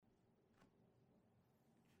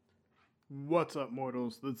What's up,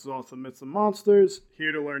 mortals? This is Awesome Myths and Monsters,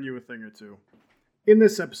 here to learn you a thing or two. In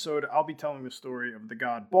this episode, I'll be telling the story of the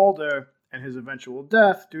god Balder and his eventual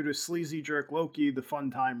death due to sleazy jerk Loki, the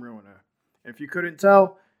fun time ruiner. And if you couldn't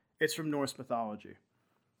tell, it's from Norse mythology.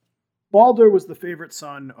 Balder was the favorite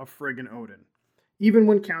son of Frigg and Odin, even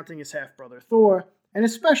when counting his half-brother Thor, and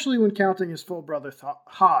especially when counting his full brother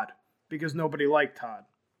Hod, because nobody liked Hod.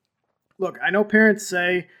 Look, I know parents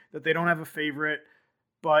say that they don't have a favorite,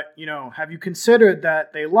 but, have you considered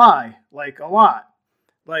that they lie, a lot?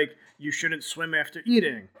 Like, you shouldn't swim after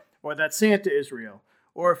eating, or that Santa is real,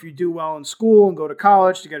 or if you do well in school and go to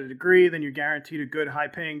college to get a degree, then you're guaranteed a good,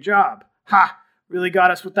 high-paying job. Ha! Really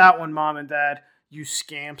got us with that one, Mom and Dad, you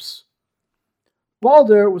scamps.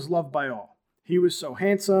 Balder was loved by all. He was so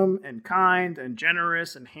handsome and kind and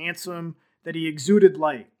generous and handsome that he exuded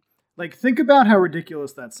light. Think about how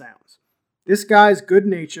ridiculous that sounds. This guy's good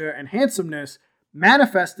nature and handsomeness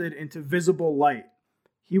manifested into visible light.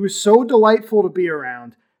 He was so delightful to be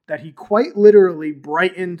around that he quite literally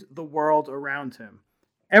brightened the world around him.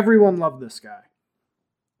 Everyone loved this guy.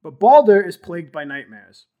 But Balder is plagued by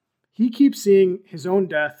nightmares. He keeps seeing his own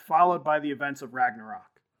death followed by the events of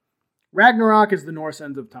Ragnarok. Ragnarok is the Norse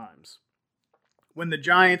end of times, when the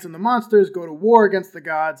giants and the monsters go to war against the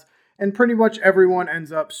gods and pretty much everyone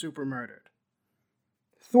ends up super murdered.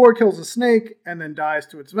 Thor kills a snake and then dies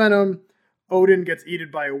to its venom. Odin gets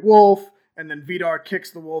eaten by a wolf, and then Vidar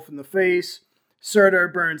kicks the wolf in the face. Surtur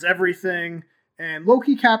burns everything, and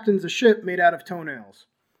Loki captains a ship made out of toenails.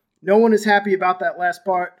 No one is happy about that last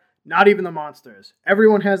part, not even the monsters.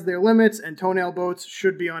 Everyone has their limits, and toenail boats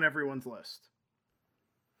should be on everyone's list.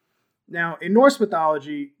 Now, in Norse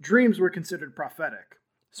mythology, dreams were considered prophetic,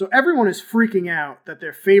 so everyone is freaking out that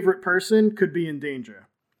their favorite person could be in danger.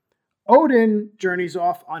 Odin journeys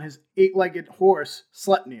off on his 8-legged horse,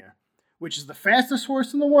 Sleipnir, which is the fastest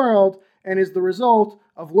horse in the world and is the result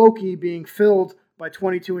of Loki being filled by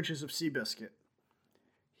 22 inches of sea biscuit.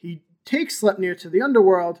 He takes Sleipnir to the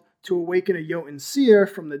underworld to awaken a Jotun seer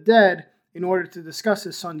from the dead in order to discuss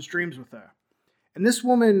his son's dreams with her. And this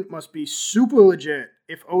woman must be super legit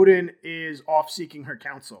if Odin is off seeking her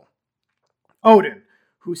counsel. Odin,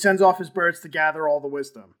 who sends off his birds to gather all the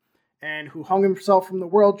wisdom, and who hung himself from the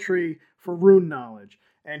world tree for rune knowledge,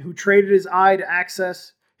 and who traded his eye for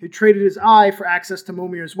access to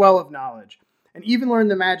Mimir's well of knowledge, and even learned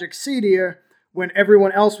the magic Sedir when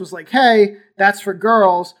everyone else was like, hey, that's for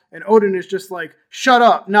girls, and Odin is just like, shut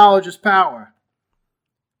up, knowledge is power.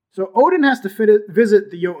 So Odin has to visit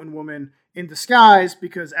the Jotun woman in disguise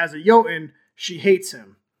because as a Jotun, she hates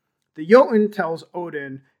him. The Jotun tells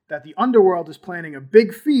Odin that the underworld is planning a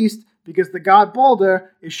big feast because the god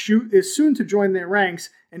Balder is soon to join their ranks,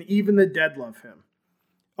 and even the dead love him.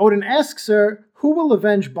 Odin asks her who will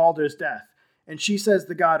avenge Balder's death, and she says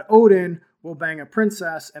the god Odin will bang a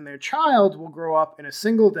princess and their child will grow up in a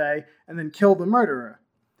single day and then kill the murderer.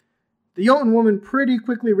 The Jotun woman pretty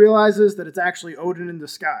quickly realizes that it's actually Odin in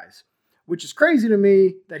disguise, which is crazy to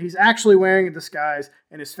me that he's actually wearing a disguise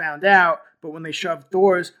and is found out, but when they shove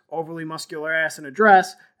Thor's overly muscular ass in a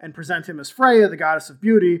dress and present him as Freya, the goddess of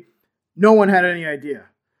beauty, no one had any idea.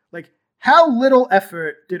 How little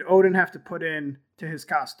effort did Odin have to put in to his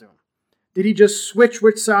costume? Did he just switch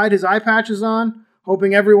which side his eye patch is on,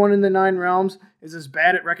 hoping everyone in the Nine Realms is as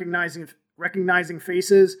bad at recognizing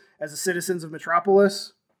faces as the citizens of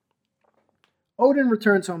Metropolis? Odin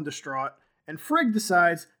returns home distraught, and Frigg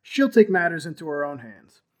decides she'll take matters into her own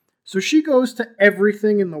hands. So she goes to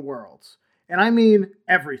everything in the world. And I mean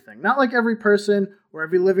everything. Not like every person or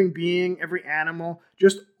every living being, every animal,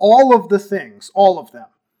 just all of the things, all of them.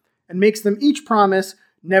 And makes them each promise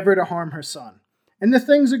never to harm her son. And the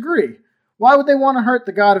things agree. Why would they want to hurt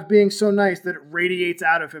the god of being so nice that it radiates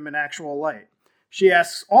out of him in actual light? She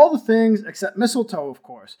asks all the things except mistletoe, of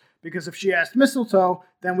course, because if she asked mistletoe,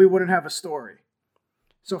 then we wouldn't have a story.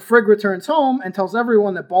 So Frigg returns home and tells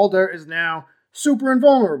everyone that Balder is now super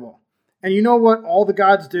invulnerable. And you know what all the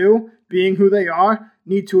gods do, being who they are,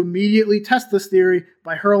 need to immediately test this theory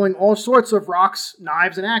by hurling all sorts of rocks,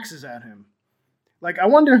 knives, and axes at him. I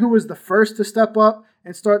wonder who was the first to step up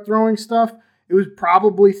and start throwing stuff. It was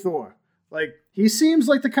probably Thor. He seems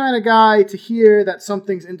like the kind of guy to hear that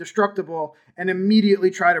something's indestructible and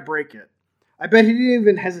immediately try to break it. I bet he didn't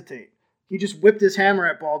even hesitate. He just whipped his hammer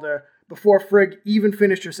at Balder before Frigg even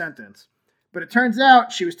finished her sentence. But it turns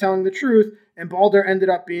out she was telling the truth, and Balder ended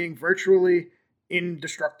up being virtually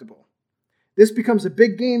indestructible. This becomes a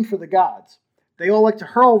big game for the gods. They all like to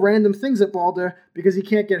hurl random things at Balder because he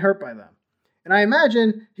can't get hurt by them. And I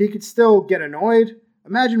imagine he could still get annoyed.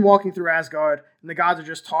 Imagine walking through Asgard and the gods are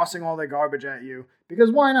just tossing all their garbage at you.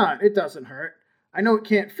 Because why not? It doesn't hurt. I know it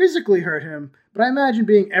can't physically hurt him, but I imagine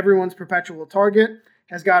being everyone's perpetual target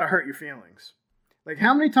has got to hurt your feelings. Like,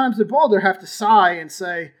 how many times did Balder have to sigh and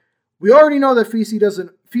say, we already know that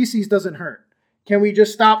feces doesn't hurt. Can we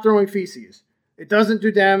just stop throwing feces? It doesn't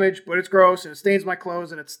do damage, but it's gross, and it stains my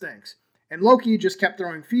clothes, and it stinks. And Loki just kept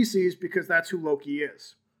throwing feces because that's who Loki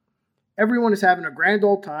is. Everyone is having a grand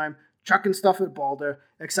old time, chucking stuff at Balder,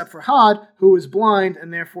 except for Hod, who is blind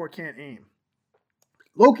and therefore can't aim.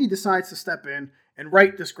 Loki decides to step in and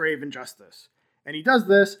right this grave injustice. And he does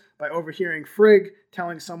this by overhearing Frigg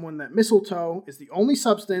telling someone that mistletoe is the only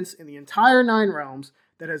substance in the entire Nine Realms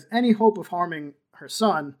that has any hope of harming her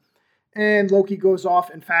son, and Loki goes off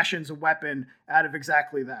and fashions a weapon out of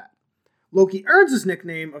exactly that. Loki earns his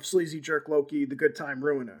nickname of Sleazy Jerk Loki, the Good Time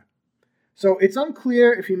Ruiner. So it's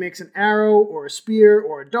unclear if he makes an arrow or a spear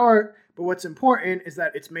or a dart, but what's important is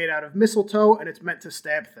that it's made out of mistletoe and it's meant to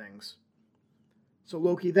stab things. So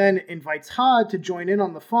Loki then invites Hod to join in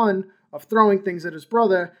on the fun of throwing things at his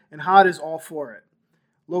brother, and Hod is all for it.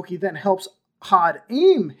 Loki then helps Hod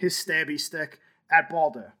aim his stabby stick at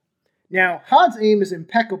Balder. Now, Hod's aim is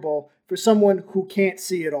impeccable for someone who can't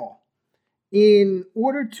see at all. In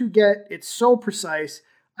order to get it so precise,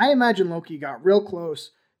 I imagine Loki got real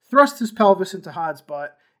close, thrust his pelvis into Hod's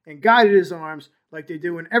butt, and guided his arms like they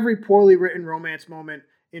do in every poorly written romance moment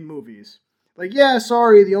in movies. Like, yeah,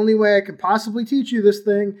 sorry, the only way I can possibly teach you this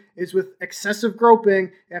thing is with excessive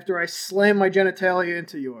groping after I slam my genitalia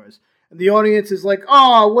into yours. And the audience is like,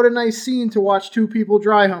 oh, what a nice scene to watch two people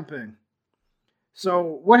dry humping.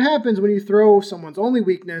 So, what happens when you throw someone's only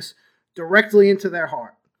weakness directly into their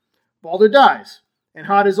heart? Balder dies, and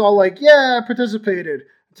Hod is all like, yeah, I participated,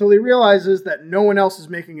 until he realizes that no one else is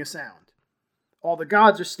making a sound. All the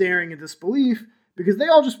gods are staring in disbelief because they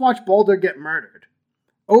all just watched Balder get murdered.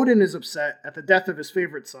 Odin is upset at the death of his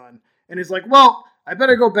favorite son, and is like, well, I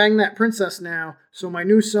better go bang that princess now, so my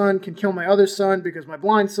new son can kill my other son because my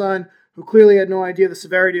blind son, who clearly had no idea the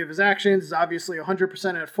severity of his actions, is obviously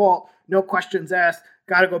 100% at fault, no questions asked,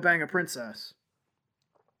 gotta go bang a princess.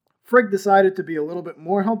 Frigg decided to be a little bit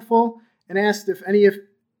more helpful and asked if any of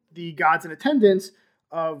the gods in attendance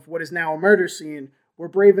of what is now a murder scene were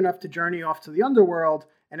brave enough to journey off to the underworld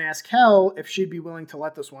and ask Hel if she'd be willing to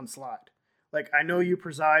let this one slide. Like, I know you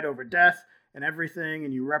preside over death and everything,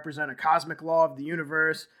 and you represent a cosmic law of the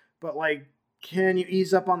universe, but, like, can you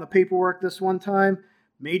ease up on the paperwork this one time?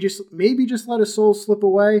 Maybe just let a soul slip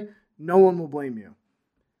away. No one will blame you.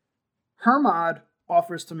 Hermod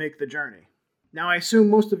offers to make the journey. Now, I assume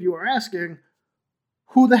most of you are asking,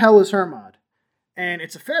 who the hell is Hermod? And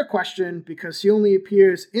it's a fair question because he only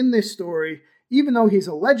appears in this story, even though he's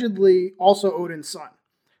allegedly also Odin's son.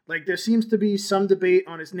 Like, there seems to be some debate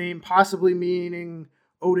on his name possibly meaning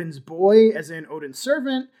Odin's boy, as in Odin's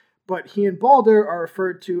servant, but he and Balder are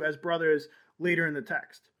referred to as brothers later in the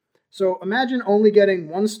text. So imagine only getting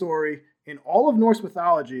one story in all of Norse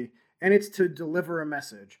mythology, and it's to deliver a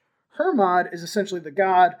message. Hermod is essentially the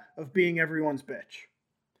god of being everyone's bitch.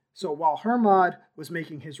 So while Hermod was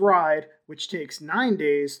making his ride, which takes 9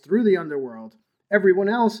 days through the underworld, everyone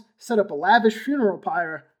else set up a lavish funeral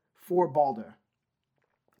pyre for Balder.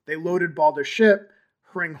 They loaded Balder's ship,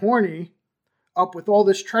 Hringhorni, up with all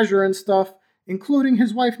this treasure and stuff, including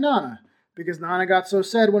his wife Nanna, because Nanna got so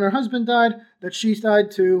sad when her husband died that she died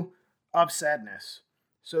too of sadness.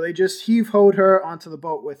 So they just heave-hoed her onto the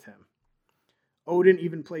boat with him. Odin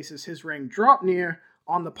even places his ring Draupnir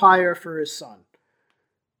on the pyre for his son.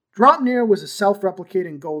 Draupnir was a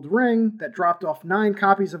self-replicating gold ring that dropped off 9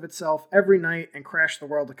 copies of itself every night and crashed the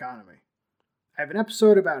world economy. I have an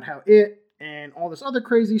episode about how it and all this other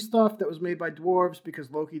crazy stuff that was made by dwarves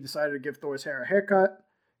because Loki decided to give Thor's hair a haircut,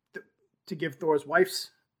 to give Thor's wife's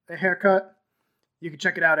a haircut. You can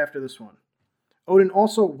check it out after this one. Odin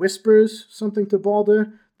also whispers something to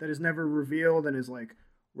Balder that is never revealed and is like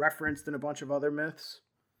referenced in a bunch of other myths.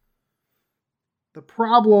 The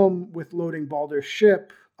problem with loading Balder's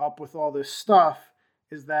ship up with all this stuff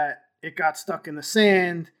is that it got stuck in the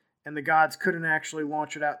sand and the gods couldn't actually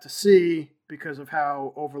launch it out to sea because of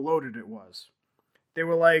how overloaded it was. They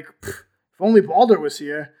were like, if only Balder was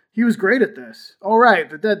here, he was great at this. All right,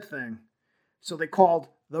 the dead thing. So they called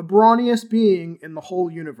the brawniest being in the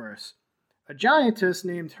whole universe, a giantess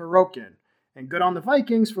named Hirokin, and good on the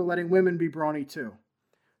Vikings for letting women be brawny too.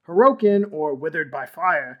 Hirokin, or Withered by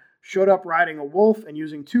Fire, showed up riding a wolf and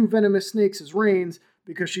using 2 venomous snakes as reins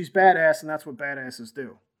because she's badass and that's what badasses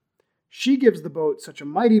do. She gives the boat such a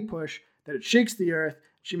mighty push that it shakes the earth.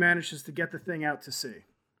 She manages to get the thing out to sea.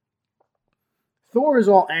 Thor is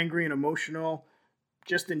all angry and emotional,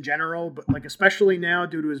 just in general, but like especially now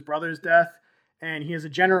due to his brother's death, and he has a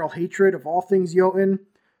general hatred of all things Jotun.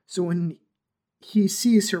 So when he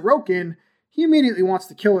sees Hirokin, he immediately wants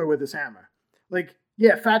to kill her with his hammer. Like,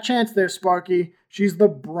 yeah, fat chance there, Sparky. She's the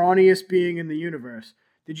brawniest being in the universe.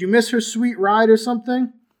 Did you miss her sweet ride or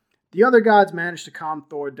something? The other gods manage to calm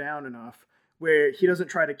Thor down enough where he doesn't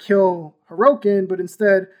try to kill Hirokin, but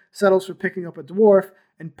instead settles for picking up a dwarf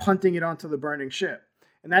and punting it onto the burning ship.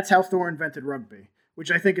 And that's how Thor invented rugby,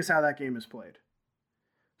 which I think is how that game is played.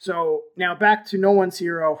 So now back to no one's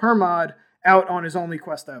hero, Hermod, out on his only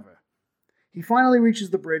quest ever. He finally reaches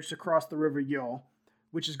the bridge to cross the river Yul,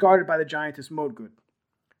 which is guarded by the giantess Modgud.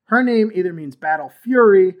 Her name either means battle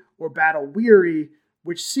fury or battle weary,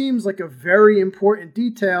 which seems like a very important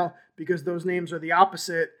detail because those names are the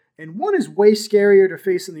opposite, and one is way scarier to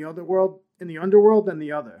face in the underworld than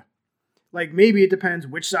the other. Like, maybe it depends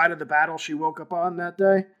which side of the battle she woke up on that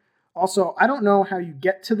day. Also, I don't know how you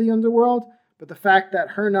get to the underworld, but the fact that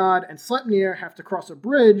Hermod and Sleipnir have to cross a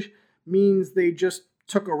bridge means they just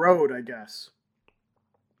took a road, I guess.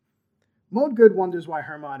 Modgud wonders why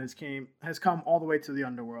Hermod has come all the way to the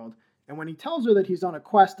underworld, and when he tells her that he's on a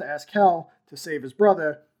quest to ask Hel to save his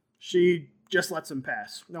brother, she just lets him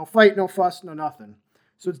pass. No fight, no fuss, no nothing.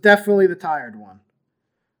 So it's definitely the tired one.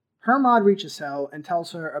 Hermod reaches Hel and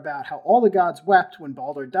tells her about how all the gods wept when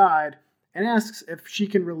Baldur died and asks if she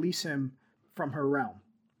can release him from her realm.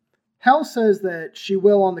 Hel says that she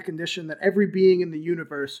will on the condition that every being in the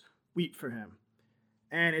universe weep for him.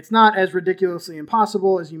 And it's not as ridiculously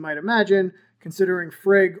impossible as you might imagine, considering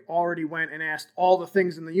Frigg already went and asked all the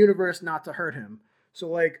things in the universe not to hurt him. So,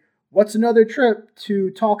 like, what's another trip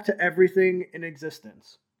to talk to everything in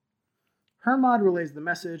existence? Hermod relays the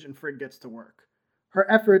message and Frigg gets to work. Her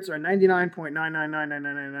efforts are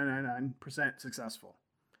 99.9999999% successful.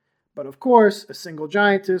 But of course, a single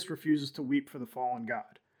giantess refuses to weep for the fallen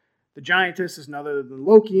god. The giantess is none other than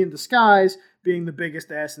Loki in disguise, being the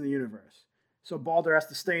biggest ass in the universe. So Baldur has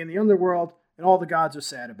to stay in the underworld, and all the gods are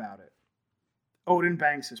sad about it. Odin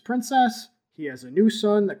bangs his princess. He has a new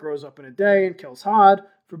son that grows up in a day and kills Hod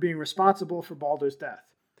for being responsible for Baldur's death.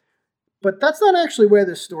 But that's not actually where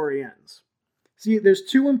this story ends. See, there's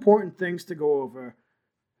two important things to go over.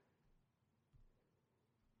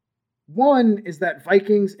 One is that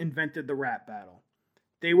Vikings invented the rap battle.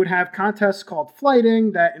 They would have contests called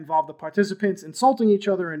flighting that involved the participants insulting each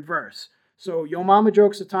other in verse. So, yo mama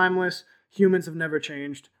jokes are timeless. Humans have never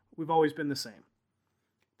changed. We've always been the same.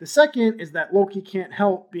 The second is that Loki can't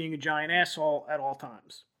help being a giant asshole at all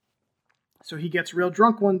times. So he gets real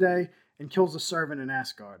drunk one day and kills a servant in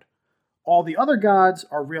Asgard. All the other gods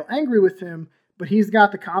are real angry with him, but he's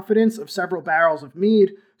got the confidence of several barrels of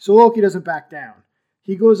mead, so Loki doesn't back down.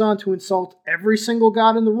 He goes on to insult every single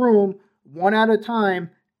god in the room, one at a time,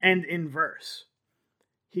 and in verse.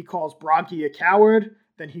 He calls Bragi a coward,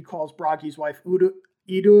 then he calls Bragi's wife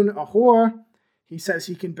Idun a whore. He says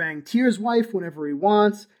he can bang Tyr's wife whenever he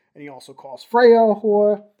wants, and he also calls Freya a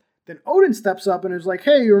whore. Then Odin steps up and is like,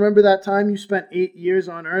 hey, you remember that time you spent 8 years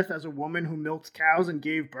on Earth as a woman who milked cows and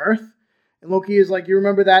gave birth? And Loki is like, you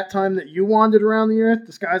remember that time that you wandered around the Earth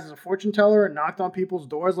disguised as a fortune teller and knocked on people's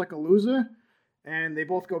doors like a loser? And they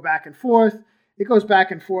both go back and forth. It goes back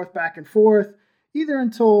and forth, either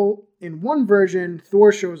until, in one version,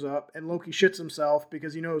 Thor shows up and Loki shits himself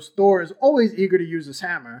because he knows Thor is always eager to use his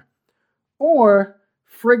hammer, or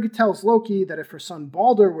Frigg tells Loki that if her son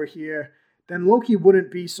Baldur were here, then Loki wouldn't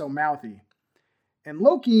be so mouthy. And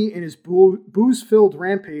Loki, in his booze-filled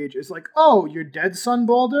rampage, is like, oh, your dead son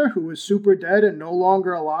Baldur, who is super dead and no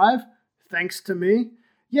longer alive? Thanks to me?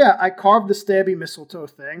 Yeah, I carved the stabby mistletoe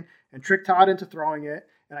thing and tricked Todd into throwing it,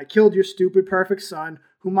 and I killed your stupid perfect son,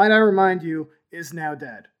 who, might I remind you, is now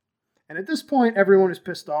dead. And at this point, everyone is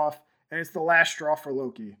pissed off, and it's the last straw for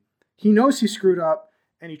Loki. He knows he screwed up,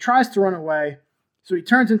 and he tries to run away, so he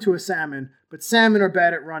turns into a salmon, but salmon are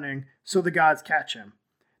bad at running, so the gods catch him.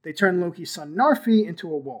 They turn Loki's son Narfi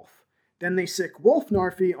into a wolf. Then they sick Wolf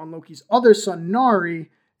Narfi on Loki's other son Nari.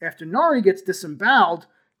 After Nari gets disemboweled,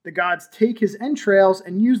 the gods take his entrails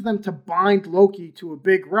and use them to bind Loki to a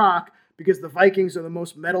big rock because the Vikings are the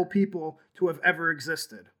most metal people to have ever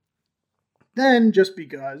existed. Then, just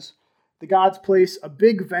because, the gods place a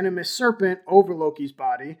big venomous serpent over Loki's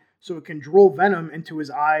body so it can drool venom into his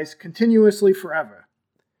eyes continuously forever.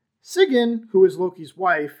 Sigyn, who is Loki's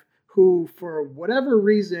wife, who, for whatever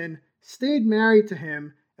reason, stayed married to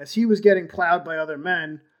him as he was getting plowed by other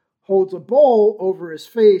men, holds a bowl over his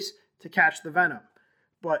face to catch the venom.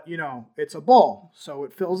 But, it's a bowl, so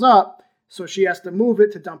it fills up, so she has to move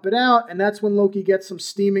it to dump it out, and that's when Loki gets some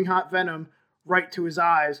steaming hot venom right to his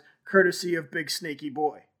eyes, courtesy of Big Snaky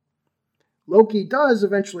Boy. Loki does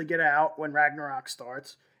eventually get out when Ragnarok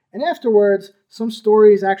starts, and afterwards, some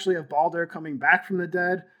stories actually have Baldur coming back from the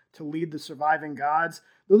dead, to lead the surviving gods,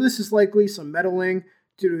 though this is likely some meddling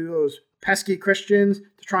due to those pesky Christians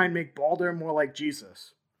to try and make Balder more like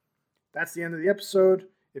Jesus. That's the end of the episode.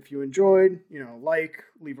 If you enjoyed, like,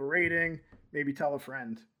 leave a rating, maybe tell a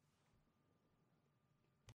friend.